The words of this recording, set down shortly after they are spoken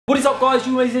What is up guys,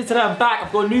 GeorgeMasonTV. Today I'm back.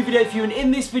 I've got a new video for you, and in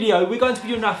this video we're going to be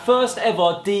doing our first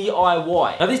ever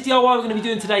DIY. Now this DIY we're going to be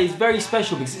doing today is very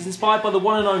special because it's inspired by the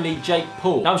one and only Jake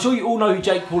Paul. Now I'm sure you all know who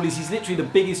Jake Paul is. He's literally the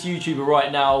biggest YouTuber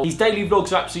right now. His daily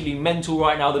vlogs are absolutely mental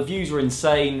right now. The views are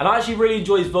insane. And I actually really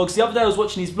enjoy his vlogs. The other day I was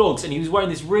watching his vlogs and he was wearing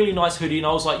this really nice hoodie and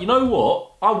I was like, you know what?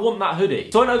 I want that hoodie.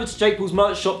 So I went over to Jake Paul's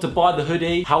merch shop to buy the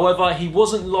hoodie. However, he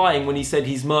wasn't lying when he said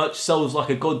his merch sells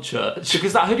like a god church.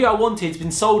 Because that hoodie I wanted has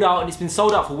been sold out, and it's been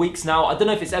sold out for weeks now. I don't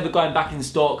know if it's ever going back in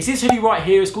stock. It's this hoodie right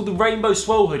here. It's called the Rainbow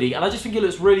SWIRL Hoodie, and I just think it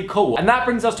looks really cool. And that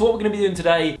brings us to what we're gonna be doing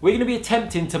today. We're gonna be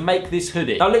attempting to make this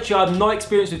hoodie. Now literally I have no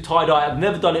experience with tie-dye. I've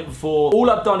never done it before. All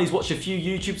I've done is watch a few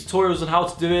YouTube tutorials on how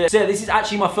to do it. So yeah, this is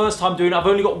actually my first time doing it. I've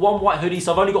only got one white hoodie,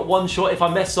 so I've only got one shot. If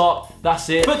I mess up, that's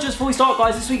it. But just before we start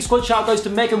guys, this week's squad shout goes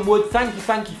to Megan Wood. Thank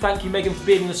you Megan for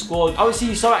being in the squad. I always see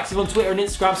you so active on Twitter and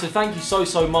Instagram, so thank you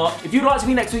so much. If you'd like to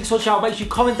be next week's squad shout, make sure you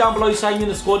comment down below saying you're in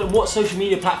the squad and what social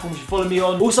media platforms you follow me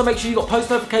on. Also make sure you got post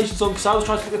notifications on because I always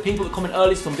try to pick the people that comment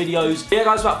earliest on videos. But yeah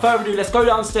guys, without further ado, let's go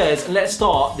downstairs and let's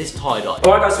start this tie-dye.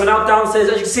 Alright guys, so we're now downstairs.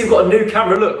 As you can see, we've got a new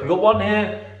camera. Look, we've got one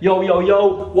here. Yo,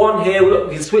 one here. Look,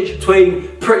 we can switch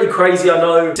between. Pretty crazy, I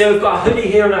know. So we've got a hoodie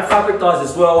here and our fabric dyes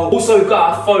as well. Also, we've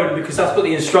got our phone because that's got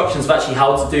the instructions of actually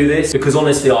how to do this, because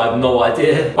honestly, I have no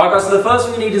idea. Alright guys, so the first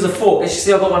thing we need is a fork. As you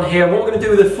see, I've got one here, and what we're gonna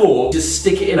do with the fork, just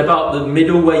stick it in about the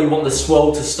middle where you want the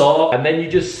swirl to start, and then you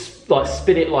just like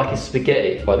spin it like a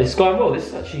spaghetti. Right, this is going well. This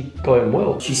is actually going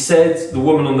well. She said, the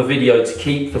woman on the video, to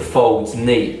keep the folds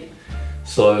neat.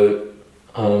 So,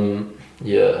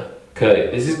 yeah.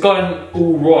 Okay, this is going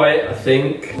all right, I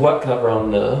think. Whack that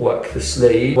round there, whack the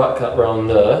sleeve, whack that round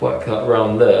there, whack that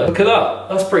round there. Look at that,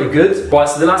 that's pretty good. Right,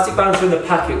 so the elastic bands are in the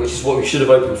packet, which is what we should have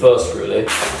opened first, really.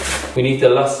 We need the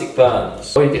elastic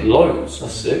bands. Oh, you get loads,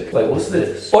 that's sick. Wait, what's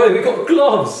this? Oh, we got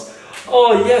gloves.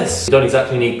 Oh, yes. You don't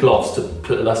exactly need gloves to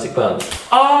put elastic bands.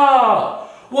 Ah!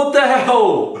 What the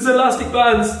hell? These elastic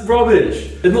bands,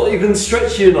 rubbish. They're not even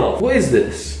stretchy enough. What is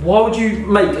this? Why would you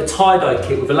make a tie-dye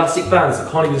kit with elastic bands that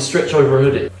can't even stretch over a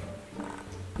hoodie?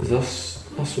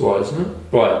 That's alright, isn't it?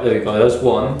 Right, there we go, that's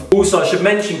one. Also, I should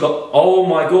mention, oh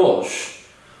my gosh.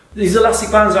 These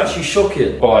elastic bands are actually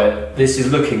shocking. Right, this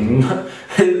is looking...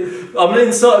 I'm gonna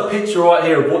insert a picture right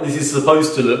here of what this is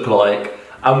supposed to look like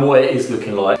and what it is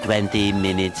looking like. 20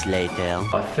 minutes later.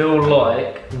 I feel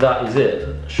like that is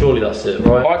it. Surely that's it,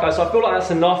 right? Alright guys, so I feel like that's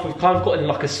enough. We've kind of got in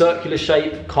like a circular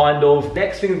shape, kind of.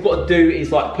 Next thing we've got to do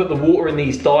is like put the water in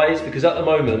these dyes, because at the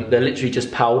moment they're literally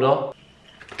just powder.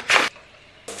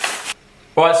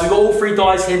 Right, so we've got all three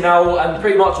dyes here now, and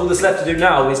pretty much all that's left to do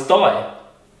now is dye.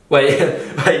 Wait,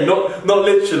 not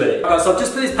literally. Right, so I've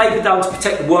just put this paper down to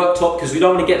protect the worktop because we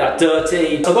don't want to get that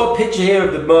dirty. So I've got a picture here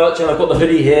of the merch and I've got the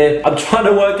hoodie here. I'm trying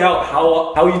to work out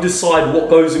how you decide what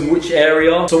goes in which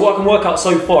area. So what I can work out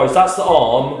so far is that's the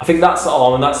arm. I think that's the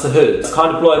arm and that's the hood. It's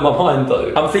kind of blowing my mind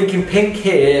though. I'm thinking pink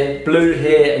here, blue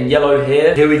here and yellow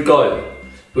here. Here we go.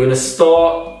 We're gonna start,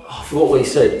 oh, I forgot what he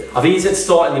said. I think he said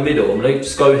start in the middle. I'm gonna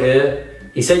just go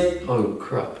here. He said, oh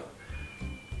crap.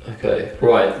 Okay,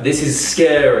 right, this is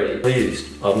scary.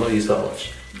 I've not used that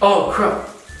much. Oh crap.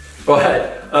 Right,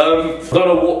 I don't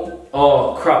know what,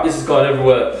 oh crap, this is going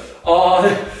everywhere. Oh,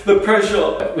 the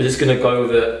pressure. We're just gonna go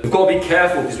with it. We've got to be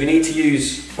careful because we need to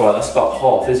use, right, that's about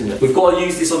half, isn't it? We've got to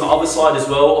use this on the other side as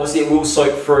well. Obviously it will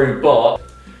soak through, but,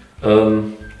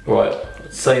 right,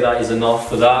 I'd say that is enough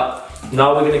for that.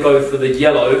 Now we're gonna go for the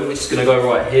yellow, which is gonna go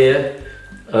right here.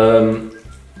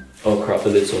 Oh crap, the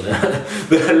lid's on there.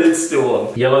 The lid's still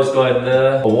on. Yellow's going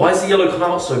there. Oh, why is the yellow come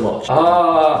out so much?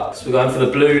 Ah, so we're going for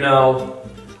the blue now.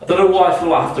 I don't know why I feel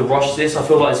like I have to rush this. I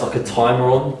feel like it's like a timer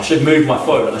on. I should move my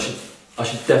phone. I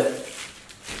should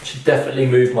definitely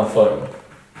move my phone.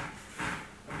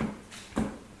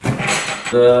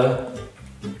 There.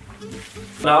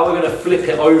 Now we're gonna flip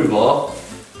it over.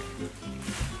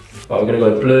 Right, we're gonna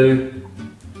go blue.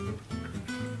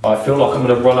 I feel like I'm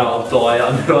going to run out of dye.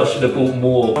 I knew I should have bought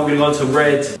more. I'm going to go into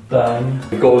red. Bang.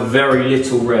 We've got a very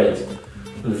little red.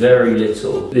 Very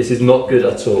little. This is not good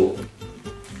at all.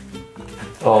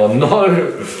 Oh no!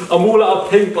 I'm all out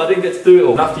of pink, but I didn't get to do it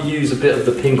all. I have to use a bit of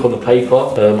the pink on the paper.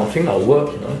 I think that'll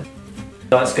work, you know.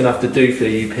 That's going to have to do for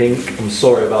you, pink. I'm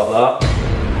sorry about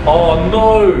that. Oh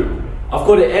no! I've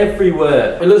got it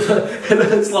everywhere. It looks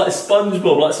like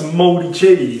SpongeBob, like some mouldy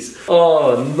cheese.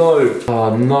 Oh no.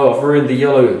 Oh no, I've ruined the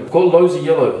yellow. I've got loads of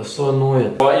yellow, that's so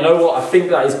annoying. Right, you know what? I think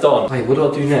that is done. Wait, what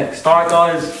do I do next? Alright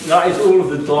guys, that is all of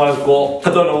the dye I've got.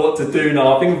 I don't know what to do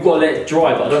now. I think we've got to let it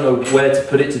dry, but I don't know where to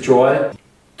put it to dry.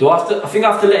 I think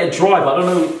I have to let it dry, but I don't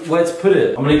know where to put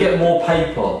it. I'm gonna get more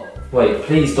paper. Wait,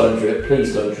 please don't drip,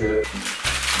 please don't drip.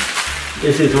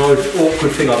 This is the most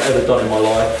awkward thing I've ever done in my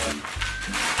life.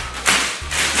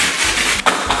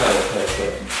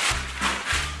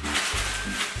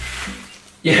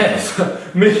 Yes,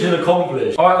 mission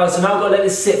accomplished. All right guys, so now I've got to let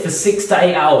this sit for 6 to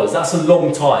 8 hours. That's a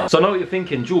long time. So I know what you're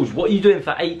thinking, George, what are you doing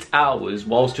for 8 hours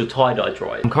whilst your tie-dye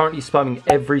drying? I'm currently spamming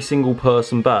every single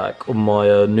person back on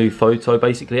my new photo.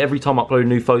 Basically, every time I upload a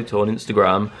new photo on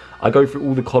Instagram, I go through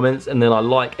all the comments and then I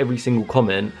like every single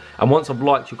comment. And once I've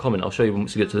liked your comment, I'll show you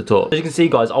once we get to the top. As you can see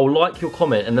guys, I'll like your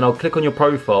comment and then I'll click on your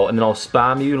profile and then I'll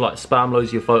spam you, like spam loads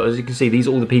of your photos. As you can see, these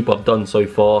are all the people I've done so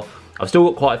far. I've still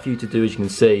got quite a few to do, as you can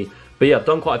see. But yeah, I've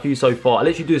done quite a few so far. I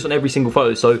literally do this on every single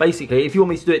photo. So basically, if you want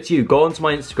me to do it to you, go onto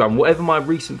my Instagram, whatever my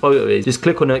recent photo is, just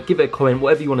click on it, give it a comment,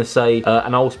 whatever you want to say,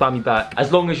 and I'll spam you back.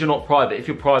 As long as you're not private. If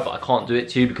you're private, I can't do it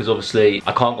to you because obviously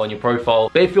I can't go on your profile.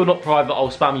 But if you're not private,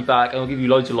 I'll spam you back and I'll give you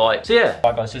loads of likes. So yeah.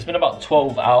 Alright guys, so it's been about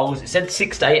 12 hours. It said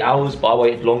 6 to 8 hours, but I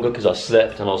waited longer because I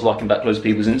slept and I was liking back loads of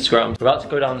people's Instagrams. We're about to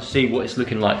go down and see what it's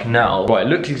looking like now. Right, it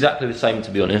looks exactly the same to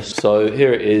be honest. So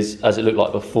here it is as it looked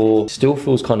like before. Still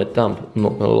feels kind of damp, I'm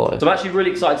not gonna lie. So I'm actually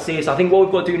really excited to see this. I think what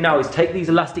we've got to do now is take these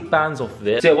elastic bands off of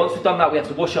it. So yeah, once we've done that, we have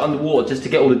to wash it underwater just to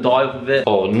get all the dye off of it.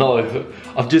 Oh no,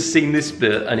 I've just seen this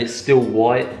bit and it's still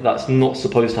white. That's not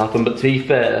supposed to happen, but to be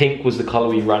fair, pink was the colour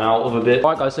we ran out of a bit.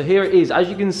 Alright guys, so here it is. As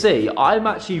you can see, I'm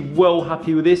actually well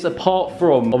happy with this, apart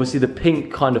from obviously the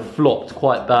pink kind of flopped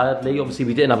quite badly. Obviously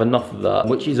we didn't have enough of that,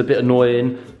 which is a bit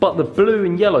annoying, but the blue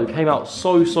and yellow came out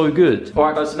so good.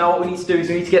 Alright guys, so now what we need to do is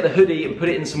we need to get the hoodie and put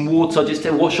it in some water just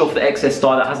to wash off the excess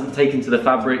dye that hasn't taken to the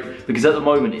fabric, because at the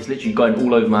moment it's literally going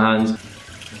all over my hands.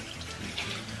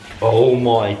 Oh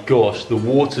my gosh, the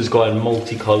water's going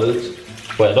multicolored.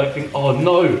 Wait, I don't think, oh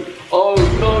no, oh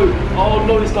no, oh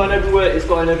no, it's going everywhere, it's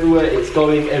going everywhere, it's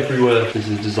going everywhere. This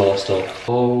is a disaster.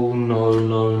 Oh no,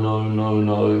 no, no, no,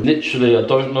 no. Literally, I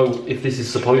don't know if this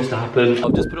is supposed to happen.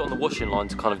 I've just put it on the washing line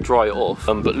to kind of dry it off,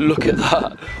 but look at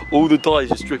that. All the dye is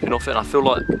just dripping off it, and I feel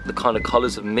like the kind of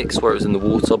colours have mixed where it was in the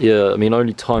water. Yeah, I mean,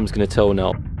 only time's gonna tell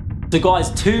now. So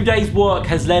guys, 2 days work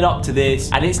has led up to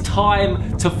this, and it's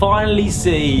time to finally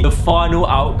see the final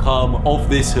outcome of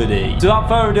this hoodie. So without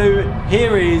further ado,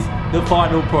 here is the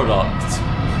final product.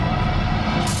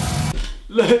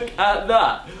 Look at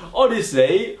that.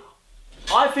 Honestly,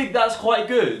 I think that's quite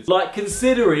good. Like,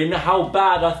 considering how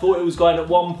bad I thought it was going at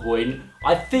one point,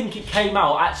 I think it came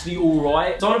out actually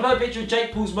alright. So I'm gonna put a picture of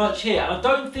Jake Paul's merch here, and I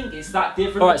don't think it's that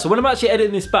different. Alright, so when I'm actually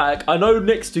editing this back, I know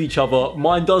next to each other,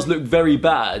 mine does look very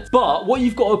bad. But what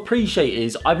you've got to appreciate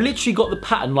is, I've literally got the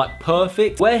pattern like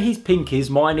perfect. Where his pink is,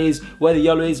 mine is. Where the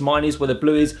yellow is, mine is. Where the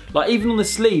blue is. Like even on the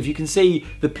sleeve, you can see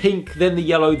the pink, then the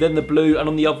yellow, then the blue. And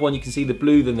on the other one, you can see the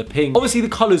blue, then the pink. Obviously the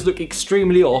colours look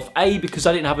extremely off. A, because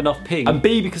I didn't have enough pink. And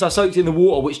B, because I soaked it in the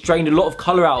water, which drained a lot of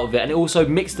colour out of it. And it also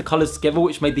mixed the colours together,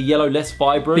 which made the yellow less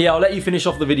vibrant. But yeah, I'll let you finish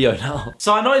off the video now.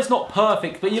 So I know it's not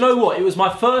perfect, but you know what? It was my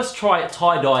first try at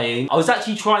tie-dyeing. I was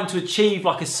actually trying to achieve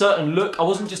like a certain look. I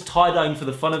wasn't just tie-dyeing for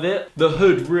the fun of it. The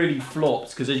hood really flopped,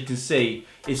 because as you can see,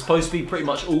 it's supposed to be pretty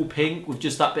much all pink with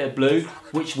just that bit of blue,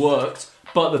 which worked.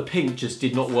 But the pink just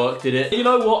did not work, did it? You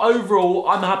know what? Overall,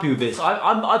 I'm happy with this.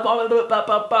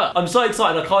 I'm so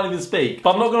excited I can't even speak.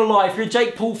 But I'm not gonna lie, if you're a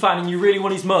Jake Paul fan and you really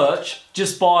want his merch,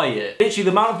 just buy it. Literally,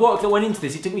 the amount of work that went into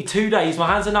this, it took me 2 days. My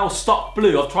hands are now stuck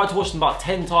blue. I've tried to wash them about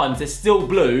 10 times. They're still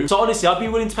blue. So honestly, I'd be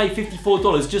willing to pay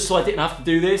 $54 just so I didn't have to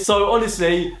do this. So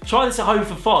honestly, try this at home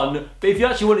for fun. But if you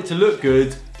actually want it to look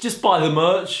good, just buy the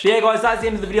merch. But yeah guys, that's the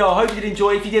end of the video. I hope you did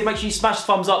enjoy. If you did, make sure you smash the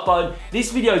thumbs up button.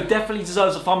 This video definitely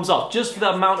deserves a thumbs up just for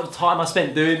the amount of time I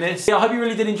spent doing this. Yeah, I hope you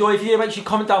really did enjoy. If you did, make sure you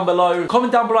comment down below.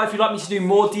 Comment down below if you'd like me to do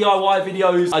more DIY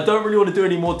videos. I don't really want to do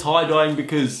any more tie-dyeing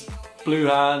because blue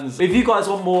hands. If you guys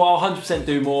want more, I'll 100%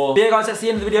 do more. But yeah guys, that's the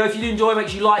end of the video. If you did enjoy, make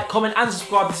sure you like, comment and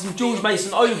subscribe. This is George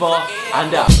Mason over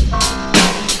and out.